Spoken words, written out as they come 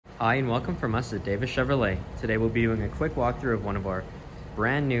Hi and welcome from us at Davis Chevrolet. Today we'll be doing a quick walkthrough of one of our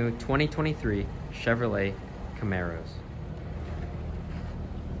brand new 2023 Chevrolet Camaros.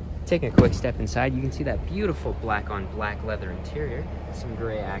 Taking a quick step inside, you can see that beautiful black on black leather interior, some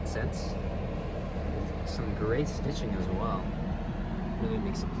gray accents, some gray stitching as well. Really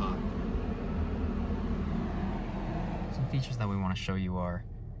makes it pop. Some features that we want to show you are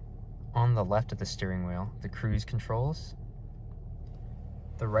on the left of the steering wheel, the cruise controls.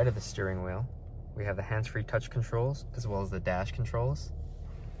 The right of the steering wheel, we have the hands-free touch controls as well as the dash controls,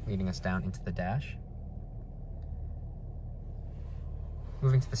 leading us down into the dash.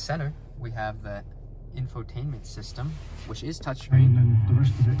 Moving to the center, we have the infotainment system, which is touchscreen. And then the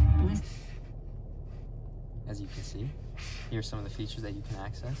rest of it. As you can see, here's some of the features that you can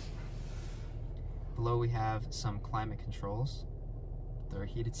access. Below we have some climate controls. There are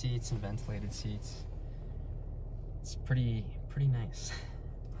heated seats and ventilated seats. It's pretty nice.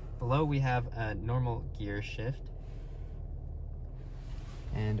 Below we have a normal gear shift.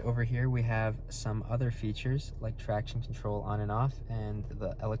 And over here we have some other features like traction control on and off and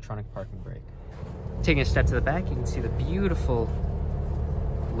the electronic parking brake. Taking a step to the back, you can see the beautiful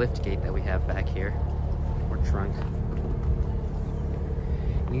lift gate that we have back here, or trunk.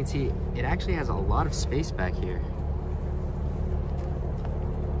 And you can see it actually has a lot of space back here.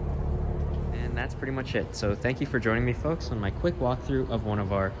 And that's pretty much it. So thank you for joining me, folks, on my quick walkthrough of one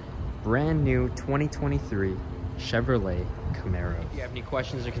of our brand new 2023 Chevrolet Camaro. If you have any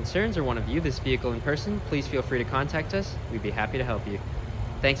questions or concerns or want to view this vehicle in person, please feel free to contact us. We'd be happy to help you.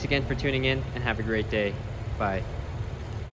 Thanks again for tuning in and have a great day. Bye.